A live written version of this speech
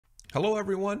Hello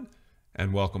everyone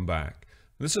and welcome back.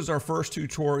 This is our first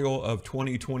tutorial of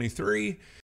 2023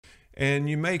 and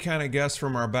you may kind of guess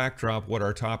from our backdrop what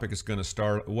our topic is going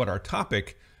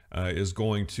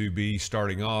to be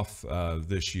starting off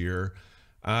this year.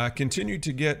 I continue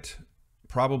to get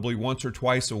probably once or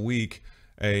twice a week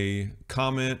a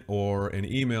comment or an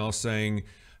email saying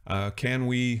can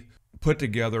we put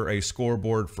together a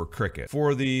scoreboard for Cricket.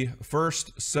 For the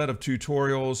first set of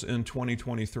tutorials in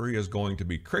 2023 is going to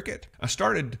be Cricket. I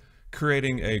started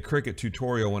creating a Cricket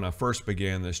tutorial when I first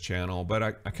began this channel, but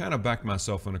I kind of backed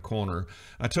myself in a corner.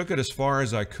 I took it as far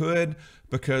as I could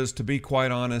because, to be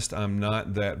quite honest, I'm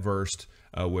not that versed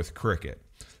with Cricket.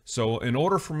 So in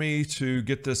order for me to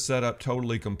get this setup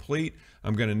totally complete,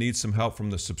 I'm going to need some help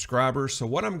from the subscribers. So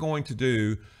what I'm going to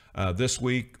do this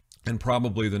week and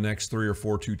probably the next 3 or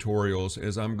 4 tutorials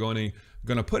is I'm going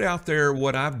to put out there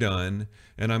what I've done,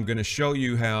 and I'm going to show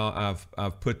you how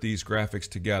I've put these graphics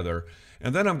together,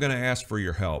 and then I'm going to ask for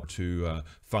your help to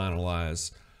finalize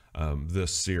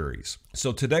this series.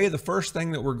 So today the first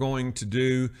thing that we're going to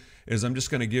do is I'm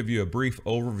just going to give you a brief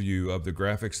overview of the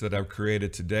graphics that I've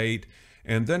created to date,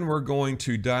 and then we're going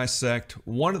to dissect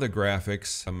one of the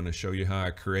graphics. I'm going to show you how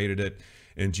I created it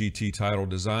in GT Title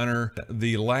Designer.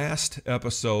 The last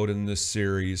episode in this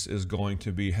series is going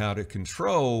to be how to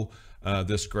control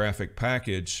this graphic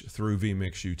package through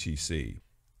vMix UTC.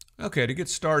 Okay, to get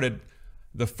started,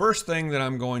 the first thing that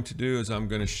I'm going to do is I'm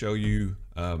going to show you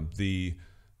the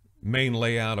main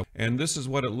layout, and this is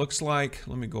what it looks like.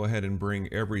 Let me go ahead and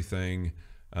bring everything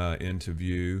into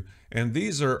view, and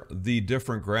these are the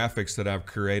different graphics that I've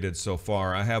created so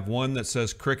far. I have one that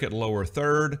says Cricket lower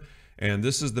third, and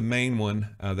this is the main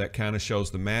one that kind of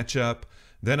shows the matchup.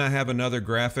 Then I have another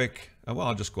graphic. Well,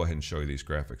 I'll just go ahead and show you these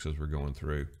graphics as we're going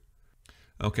through.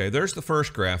 Okay, there's the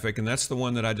first graphic, and that's the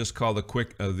one that I just call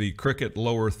the Cricket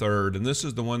lower third, and this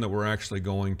is the one that we're actually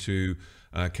going to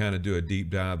kind of do a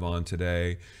deep dive on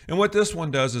today. And what this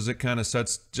one does is it kind of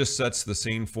sets the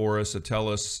scene for us. It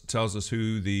tells us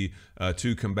who the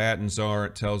two combatants are.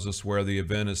 It tells us where the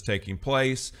event is taking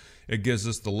place. It gives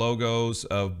us the logos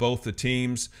of both the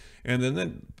teams, and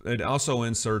then it also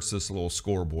inserts this little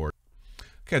scoreboard.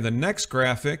 Okay, the next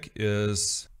graphic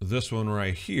is this one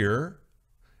right here,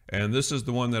 and this is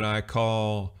the one that I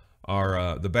call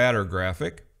our the batter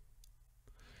graphic.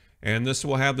 And this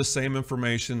will have the same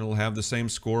information. It'll have the same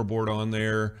scoreboard on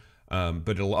there, but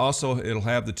it'll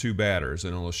have the two batters,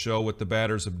 and it'll show what the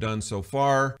batters have done so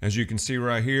far. As you can see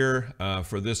right here,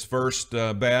 for this first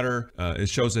batter, it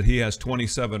shows that he has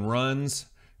 27 runs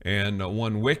and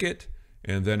 1 wicket.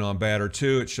 And then on batter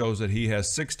 2, it shows that he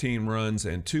has 16 runs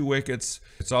and 2 wickets.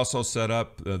 It's also set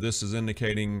up, this is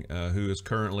indicating who is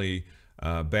currently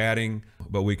batting,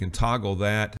 but we can toggle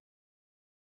that.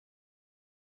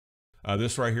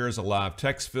 This right here is a live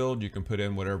text field. You can put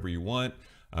in whatever you want.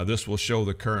 This will show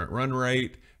the current run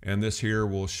rate, and this here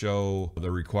will show the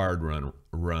required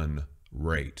run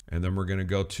rate. And then we're going to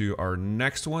go to our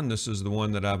next one. This is the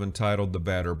one that I've entitled the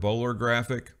batter bowler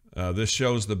graphic. This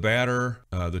shows the batter,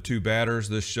 the two batters.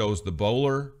 This shows the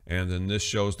bowler, and then this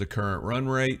shows the current run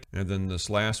rate. And then this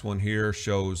last one here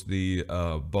shows the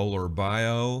bowler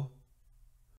bio.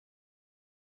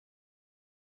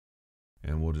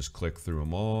 And we'll just click through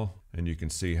them all, and you can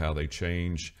see how they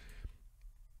change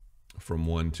from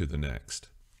one to the next.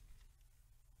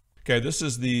 Okay, this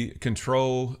is the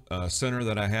control center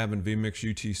that I have in vMix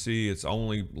UTC. It's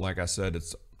only, like I said,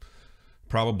 it's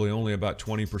probably only about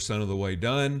 20% of the way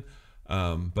done.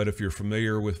 But if you're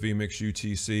familiar with vMix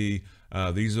UTC,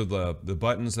 these are the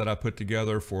buttons that I put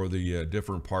together for the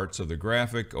different parts of the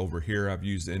graphic. Over here, I've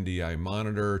used NDI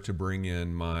Monitor to bring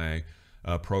in my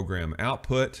program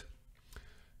output.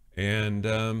 And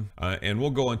we'll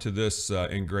go into this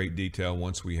in great detail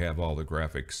once we have all the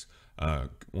graphics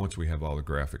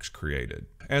created.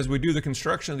 As we do the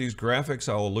construction of these graphics,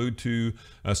 I'll allude to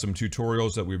some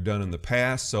tutorials that we've done in the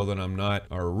past so that I'm not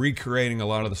recreating a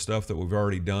lot of the stuff that we've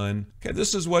already done. Okay,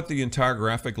 this is what the entire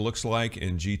graphic looks like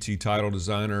in GT Title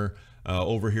Designer.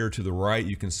 Over here to the right,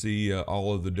 you can see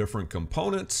all of the different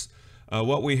components.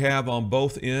 What we have on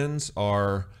both ends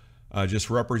are just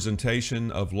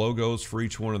representation of logos for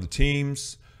each one of the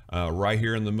teams. Right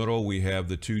here in the middle, we have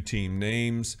the 2 team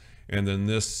names. And then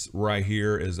this right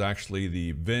here is actually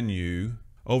the venue.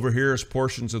 Over here is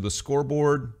portions of the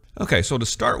scoreboard. Okay, so to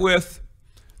start with,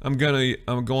 I'm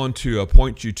going to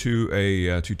point you to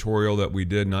a tutorial that we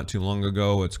did not too long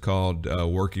ago. It's called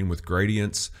Working with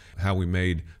Gradients, how we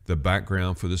made the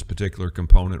background for this particular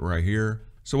component right here.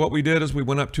 So what we did is we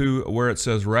went up to where it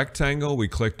says rectangle. We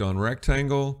clicked on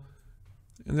rectangle,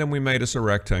 and then we made us a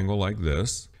rectangle like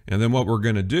this. And then what we're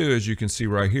going to do, as you can see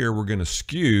right here, we're going to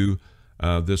skew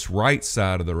this right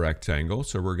side of the rectangle.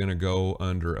 So we're going to go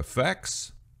under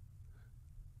Effects.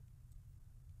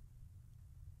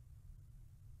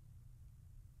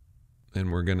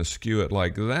 And we're going to skew it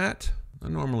like that. I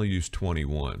normally use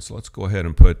 21. So let's go ahead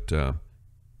and put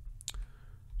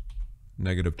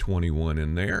negative 21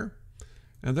 in there.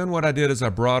 And then what I did is I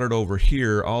brought it over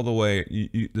here all the way,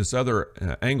 this other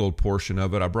angled portion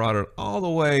of it, I brought it all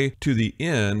the way to the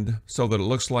end so that it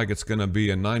looks like it's going to be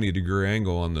a 90-degree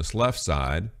angle on this left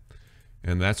side.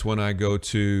 And that's when I go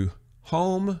to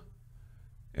Home,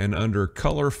 and under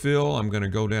Color Fill, I'm going to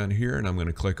go down here and I'm going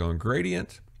to click on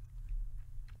Gradient.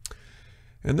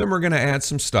 And then we're going to add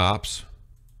some stops.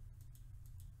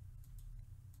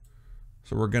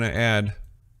 So we're going to add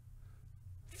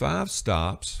 5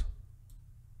 stops.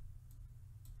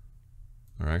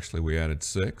 Or actually, we added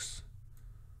 6.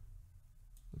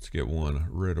 Let's get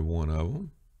rid of one of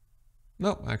them.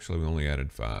 No, actually, we only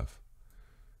added 5.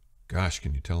 Gosh,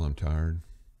 can you tell I'm tired?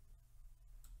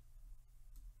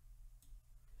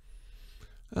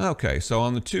 Okay, so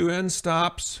on the 2 end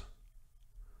stops,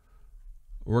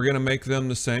 we're going to make them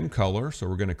the same color. So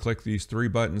we're going to click these 3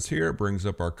 buttons here. It brings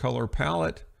up our color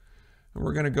palette. And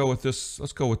we're going to go with this.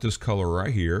 Let's go with this color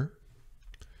right here.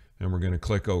 And we're going to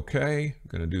click OK. I'm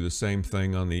going to do the same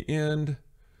thing on the end.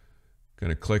 Going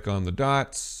to click on the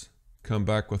dots, come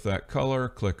back with that color,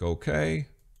 click OK.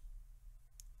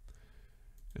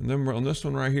 And then on this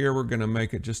one right here, we're going to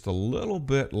make it just a little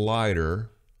bit lighter.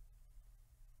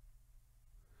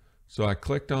 So I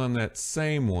clicked on that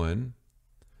same one,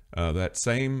 that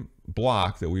same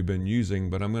block that we've been using,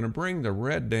 but I'm going to bring the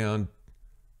red down.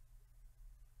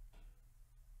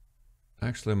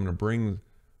 Actually, I'm going to bring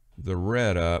the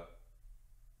red up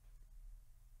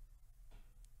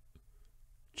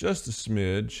just a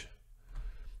smidge,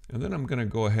 and then I'm going to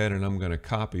go ahead and I'm going to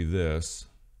copy this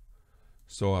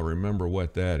so I remember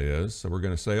what that is. So we're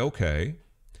going to say OK, and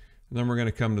then we're going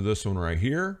to come to this one right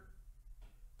here.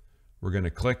 We're going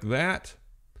to click that.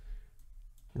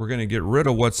 We're going to get rid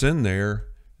of what's in there,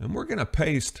 and we're going to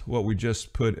paste what we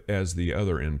just put as the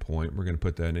other endpoint. We're going to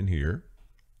put that in here.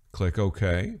 Click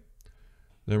OK.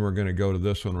 Then we're going to go to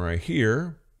this one right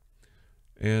here,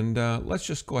 and let's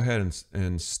just go ahead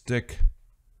and stick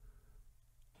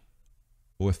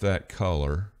with that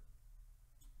color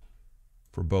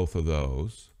for both of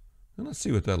those. And let's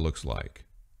see what that looks like.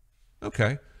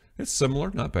 Okay, it's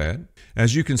similar, not bad.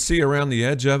 As you can see around the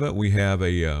edge of it, we have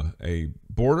a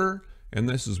border, and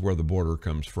this is where the border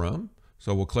comes from.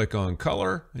 So we'll click on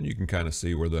Color, and you can kind of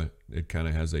see where it kind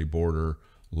of has a border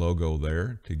logo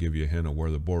there to give you a hint of where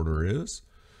the border is.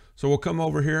 So we'll come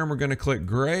over here and we're going to click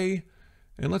Gray,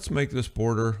 and let's make this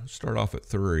border start off at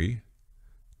 3.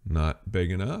 Not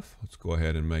big enough. Let's go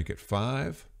ahead and make it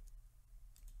 5.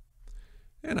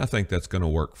 And I think that's going to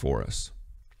work for us.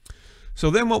 So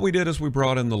then what we did is we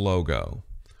brought in the logo.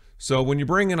 So when you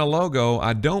bring in a logo,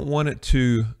 I don't want it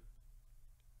to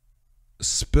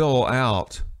spill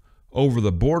out over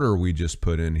the border we just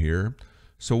put in here.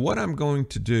 So what I'm going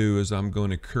to do is I'm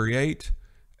going to create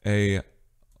a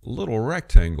little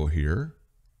rectangle here.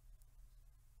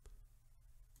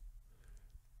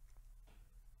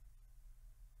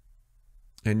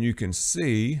 And you can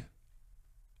see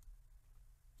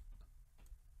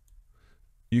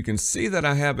that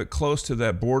I have it close to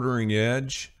that bordering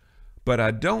edge, but I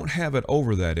don't have it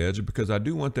over that edge because I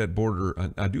do want that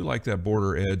border, I do like that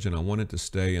border edge, and I want it to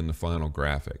stay in the final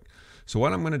graphic. So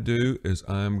what I'm going to do is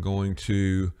I'm going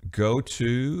to go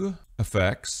to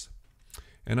Effects,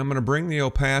 and I'm going to bring the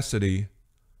opacity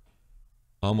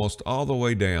almost all the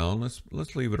way down.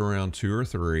 Let's leave it around 2 or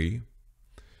 3.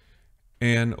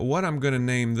 And what I'm going to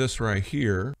name this right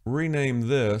here, rename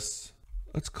this,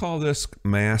 let's call this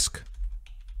Mask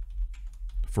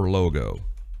for Logo.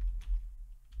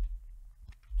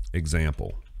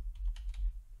 Example.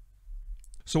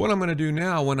 So what I'm going to do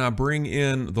now, when I bring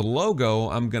in the logo,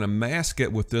 I'm going to mask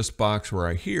it with this box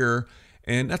right here,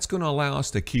 and that's going to allow us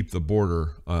to keep the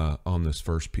border on this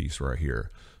first piece right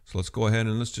here. So let's go ahead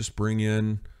and let's just bring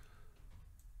in,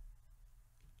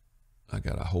 I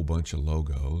got a whole bunch of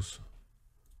logos.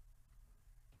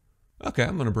 Okay,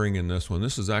 I'm going to bring in this one.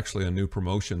 This is actually a new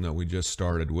promotion that we just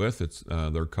started with. It's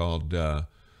they're called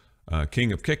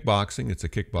King of Kickboxing. It's a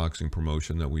kickboxing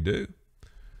promotion that we do.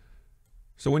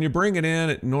 So when you bring it in,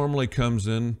 it normally comes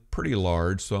in pretty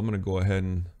large. So I'm going to go ahead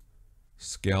and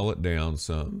scale it down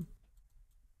some.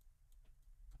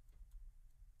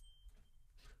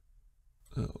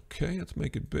 Okay, let's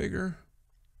make it bigger.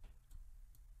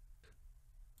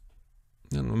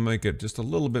 And we'll make it just a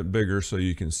little bit bigger so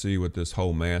you can see what this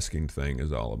whole masking thing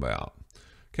is all about.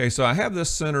 Okay, so I have this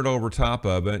centered over top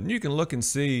of it, and you can look and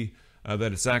see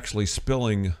that it's actually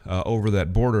spilling over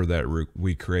that border that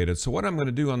we created. So what I'm going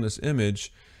to do on this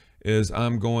image is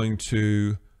I'm going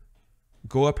to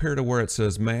go up here to where it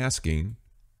says masking,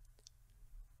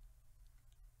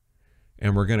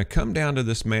 and we're going to come down to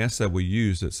this mask that we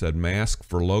used that said mask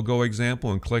for logo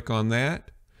example and click on that.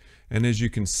 And as you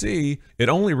can see, it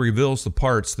only reveals the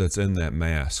parts that's in that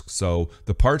mask. So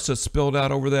the parts that spilled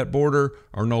out over that border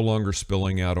are no longer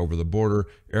spilling out over the border.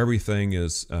 Everything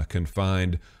is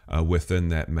confined within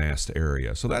that masked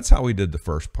area. So that's how we did the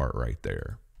first part right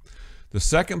there. The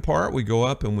second part, we go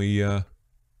up and we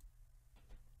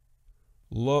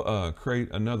create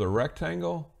another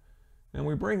rectangle, and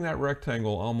we bring that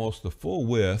rectangle almost the full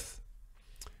width.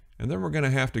 And then we're going to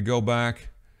have to go back,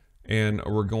 and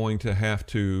we're going to have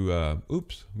to, I'm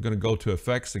going to go to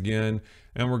effects again,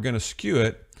 and we're going to skew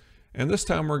it. And this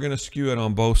time we're going to skew it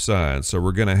on both sides. So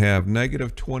we're going to have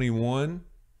 -21,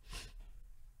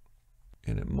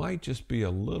 and it might just be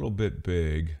a little bit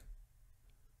big.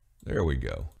 There we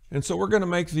go. And so we're going to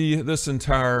make this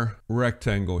entire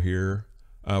rectangle here,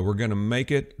 we're going to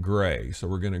make it gray. So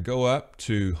we're going to go up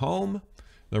to home,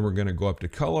 then we're going to go up to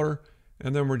color,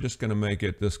 and then we're just going to make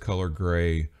it this color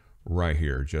gray right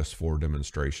here, just for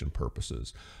demonstration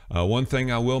purposes. One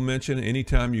thing I will mention,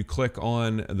 anytime you click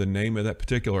on the name of that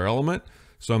particular element,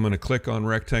 so I'm going to click on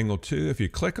rectangle 2. If you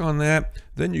click on that,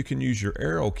 then you can use your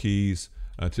arrow keys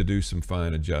to do some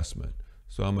fine adjustment.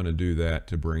 So I'm going to do that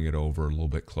to bring it over a little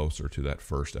bit closer to that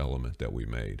first element that we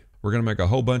made. We're going to make a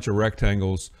whole bunch of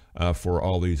rectangles for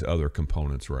all these other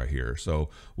components right here. So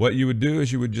what you would do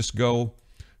is you would just go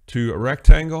to a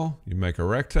rectangle, you make a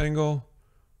rectangle,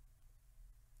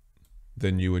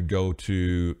 then you would go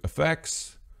to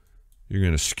effects, you're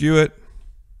going to skew it,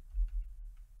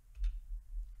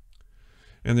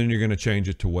 and then you're going to change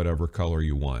it to whatever color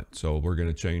you want. So we're going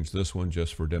to change this one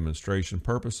just for demonstration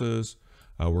purposes.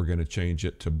 We're going to change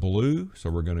it to blue.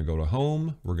 So we're going to go to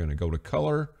home, we're going to go to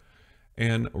color,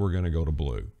 and we're going to go to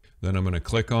blue. Then I'm going to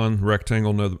click on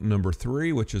rectangle number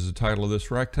 3, which is the title of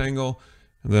this rectangle.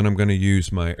 And then I'm going to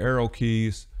use my arrow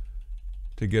keys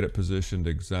to get it positioned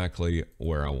exactly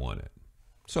where I want it.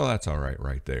 So that's all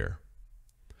right there.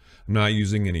 I'm not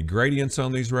using any gradients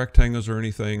on these rectangles or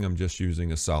anything. I'm just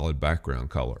using a solid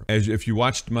background color. If you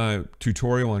watched my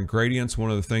tutorial on gradients, one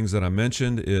of the things that I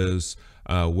mentioned is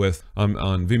on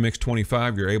vMix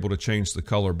 25, you're able to change the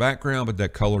color background, but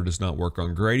that color does not work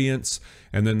on gradients.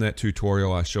 And then that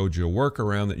tutorial, I showed you a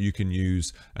workaround that you can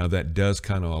use that does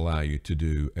kind of allow you to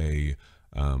do a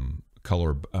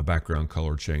background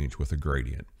color change with a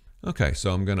gradient. Okay,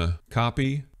 so I'm gonna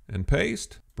copy and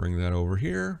paste, bring that over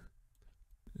here,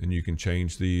 and you can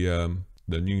change then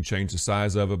you can change the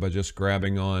size of it by just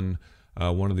grabbing on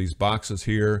one of these boxes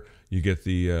here. You get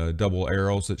the double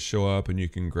arrows that show up, and you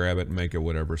can grab it and make it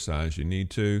whatever size you need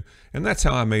to. And that's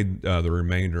how I made the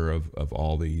remainder of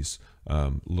all these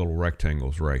little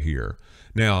rectangles right here.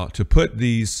 Now, to put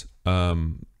these,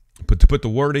 to put the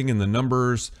wording and the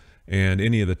numbers and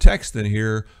any of the text in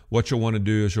here, what you'll want to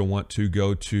do is you'll want to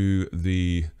go to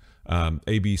the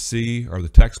ABC or the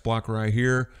text block right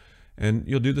here, and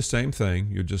you'll do the same thing.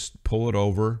 You'll just pull it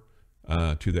over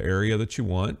to the area that you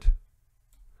want.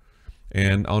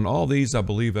 And on all these, I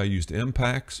believe I used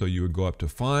impact. So you would go up to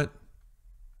font,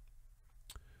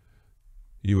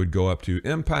 you would go up to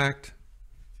impact.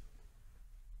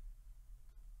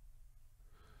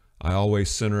 I always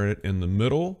center it in the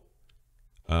middle,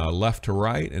 left to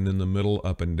right, and in the middle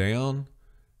up and down.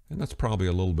 And that's probably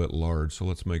a little bit large, so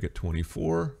let's make it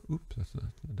 24. Oops,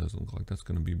 that doesn't look like that's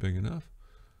going to be big enough.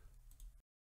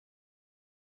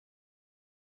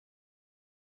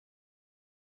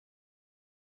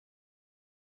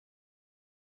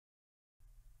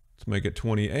 Let's make it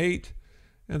 28,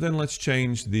 and then let's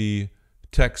change the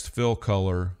text fill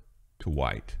color to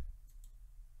white.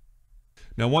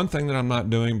 Now, one thing that I'm not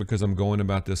doing, because I'm going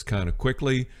about this kind of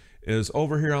quickly, is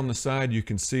over here on the side you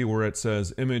can see where it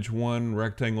says image 1,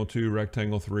 rectangle 2,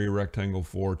 rectangle 3, rectangle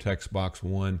 4, text box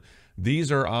 1.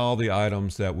 These are all the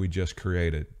items that we just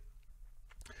created.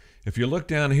 If you look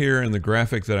down here in the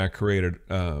graphic that I created,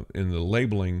 in the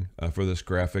labeling for this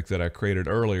graphic that I created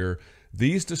earlier,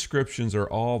 these descriptions are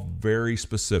all very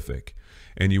specific.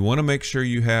 And you want to make sure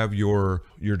you have your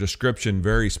description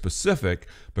very specific,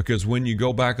 because when you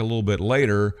go back a little bit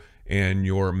later and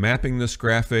you're mapping this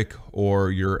graphic or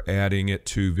you're adding it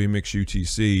to vMix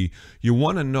UTC, you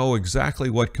want to know exactly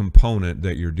what component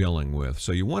that you're dealing with.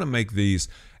 So you want to make these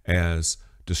as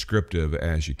descriptive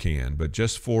as you can. But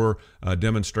just for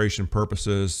demonstration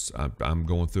purposes, I'm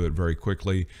going through it very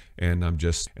quickly, and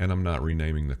I'm not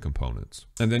renaming the components.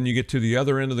 And then you get to the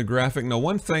other end of the graphic. Now,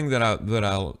 one thing that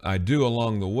I do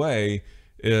along the way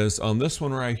is on this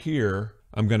one right here,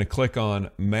 I'm going to click on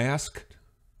mask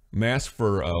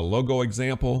for a logo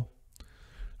example.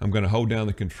 I'm going to hold down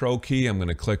the control key. I'm going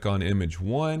to click on image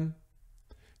 1,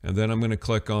 and then I'm going to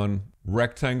click on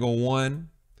rectangle 1.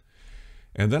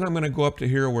 And then I'm going to go up to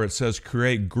here where it says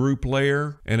create group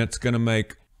layer, and it's going to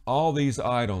make all these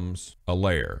items a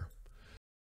layer.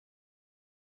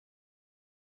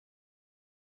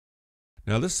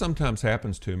 Now this sometimes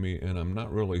happens to me, and I'm not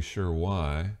really sure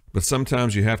why, but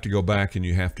sometimes you have to go back and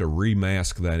you have to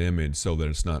remask that image so that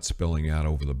it's not spilling out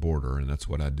over the border, and that's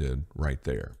what I did right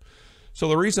there. So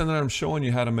the reason that I'm showing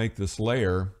you how to make this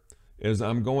layer is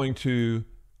I'm going to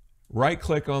right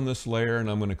click on this layer, and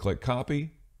I'm going to click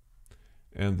copy.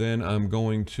 And then I'm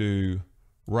going to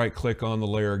right click on the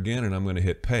layer again, and I'm going to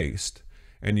hit paste.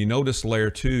 And you notice layer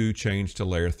 2 changed to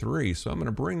layer 3. So I'm going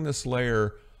to bring this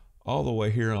layer all the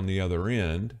way here on the other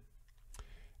end.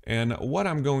 And what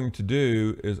I'm going to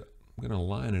do is I'm going to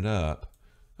line it up.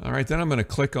 All right, then I'm going to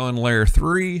click on layer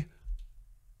 3,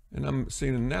 and I'm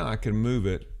seeing now I can move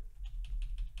it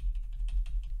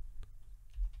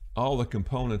all the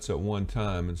components at one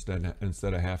time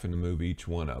instead of having to move each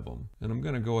one of them. And I'm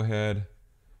going to go ahead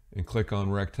and click on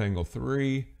rectangle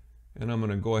 3, and I'm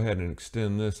going to go ahead and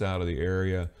extend this out of the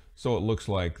area so it looks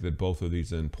like that both of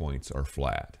these endpoints are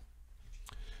flat.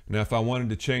 Now if I wanted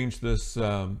to change this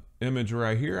image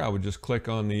right here, I would just click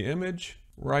on the image,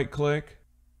 right click,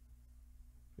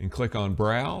 and click on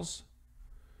browse.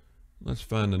 Let's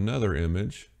find another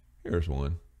image. Here's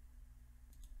one.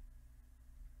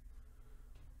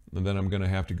 And then I'm going to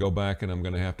have to go back, and I'm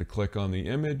going to have to click on the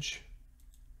image,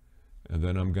 and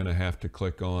then I'm going to have to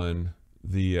click on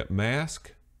the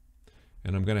mask,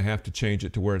 and I'm going to have to change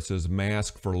it to where it says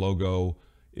mask for logo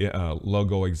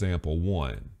example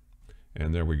 1.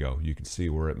 And there we go. You can see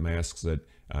where it masks it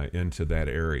into that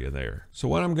area there. So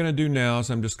what I'm going to do now is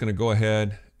I'm just going to go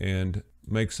ahead and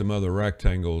make some other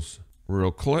rectangles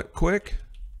real quick.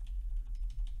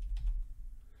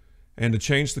 And to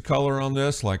change the color on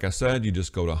this, like I said, you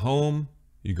just go to Home,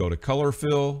 you go to Color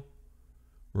Fill.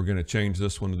 We're going to change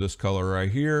this one to this color right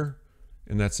here,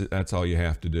 and that's it. That's all you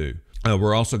have to do.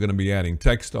 We're also going to be adding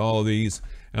text to all of these,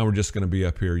 and we're just going to be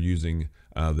up here using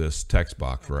this text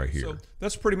box right here. So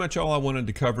that's pretty much all I wanted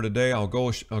to cover today. I'll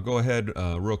go ahead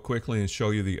real quickly and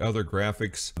show you the other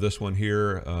graphics. This one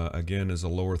here, again, is a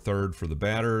lower third for the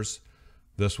batters.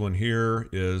 This one here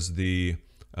is the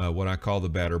what I call the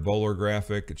batter bowler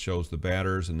graphic. It shows the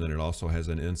batters, and then it also has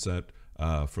an inset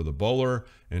for the bowler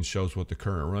and shows what the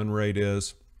current run rate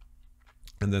is.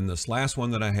 And then this last one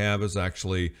that I have is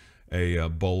actually a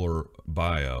bowler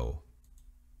bio.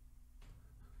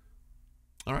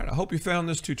 All right, I hope you found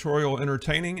this tutorial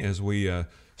entertaining as we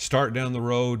start down the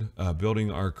road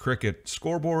building our Cricket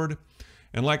scoreboard.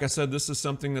 And like I said, this is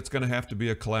something that's going to have to be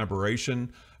a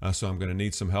collaboration, so I'm going to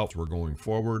need some help as we're going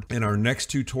forward. In our next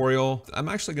tutorial, I'm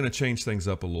actually going to change things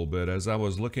up a little bit. As I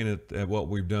was looking at what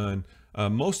we've done,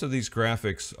 most of these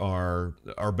graphics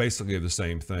are basically the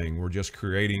same thing. We're just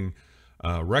creating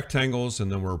rectangles,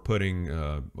 and then we're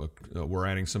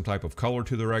adding some type of color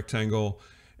to the rectangle,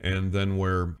 and then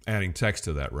we're adding text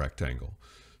to that rectangle.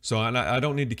 So I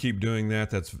don't need to keep doing that.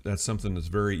 That's something that's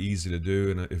very easy to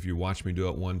do, and if you watch me do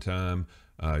it one time,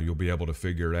 you'll be able to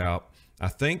figure it out. I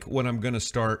think what I'm going to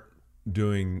start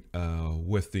doing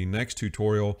with the next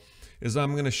tutorial is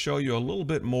I'm going to show you a little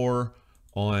bit more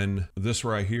on this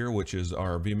right here, which is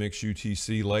our vMix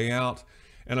UTC layout.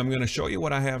 And I'm going to show you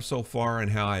what I have so far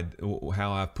and how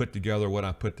I've put together what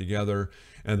I put together.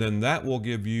 And then that will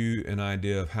give you an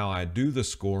idea of how I do the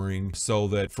scoring, so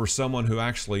that for someone who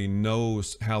actually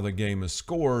knows how the game is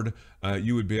scored,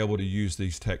 you would be able to use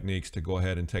these techniques to go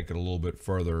ahead and take it a little bit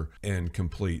further and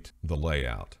complete the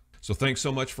layout. So thanks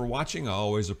so much for watching. I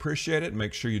always appreciate it.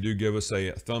 Make sure you do give us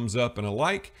a thumbs up and a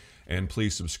like, and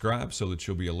please subscribe so that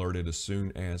you'll be alerted as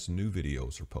soon as new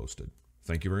videos are posted.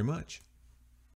 Thank you very much.